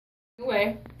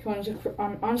Way to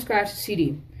unscratch the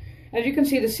CD. As you can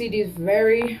see, the CD is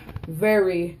very,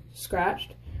 very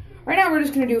scratched. Right now, we're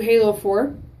just gonna do Halo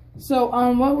 4. So,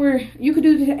 you could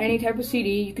do it to any type of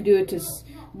CD. You could do it to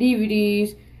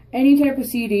DVDs, any type of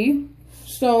CD.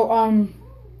 So,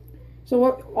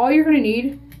 all you're gonna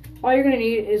need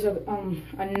is a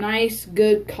nice,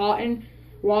 good cotton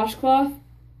washcloth.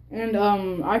 And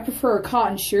I prefer a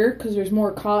cotton shirt because there's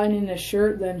more cotton in the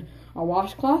shirt than a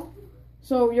washcloth.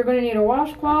 So you're gonna need a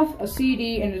washcloth, a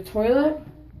CD, and a toilet.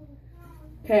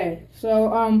 Okay,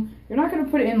 so you're not gonna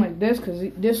put it in like this because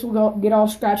this will get all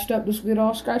scratched up. This will get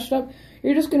all scratched up.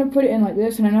 You're just gonna put it in like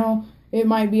this, and I know it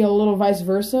might be a little vice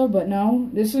versa, but no,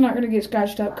 this is not gonna get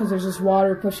scratched up because there's just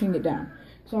water pushing it down.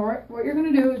 So what you're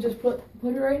gonna do is just put it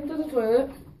right into the toilet.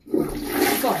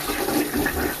 Flush.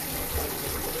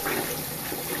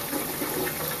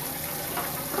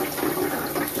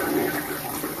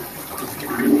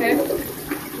 Okay,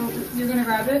 so you're gonna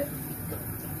grab it,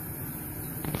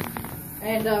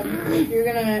 and you're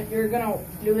gonna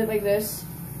do it like this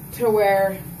to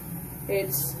where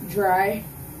it's dry.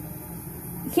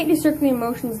 You can't do circulating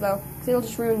motions though, because it'll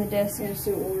just ruin the disc. Yes,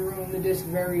 it will ruin the disc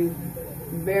very,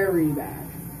 very bad.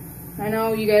 I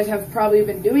know you guys have probably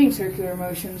been doing circular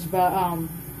motions, but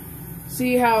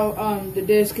see how the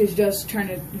disc is just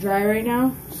turning dry right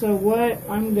now. So what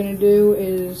I'm gonna do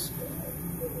is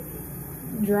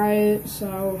dry it.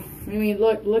 So I mean,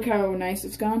 look how nice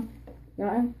it's gone.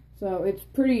 Yeah. So it's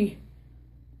pretty.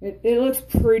 It looks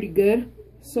pretty good.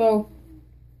 So,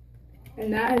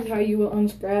 and that is how you will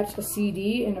unscratch a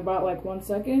CD in about like 1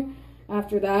 second.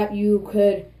 After that, you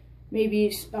could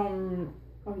maybe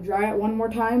dry it one more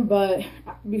time, but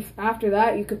after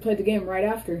that, you could play the game right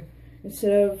after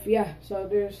instead of So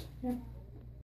there's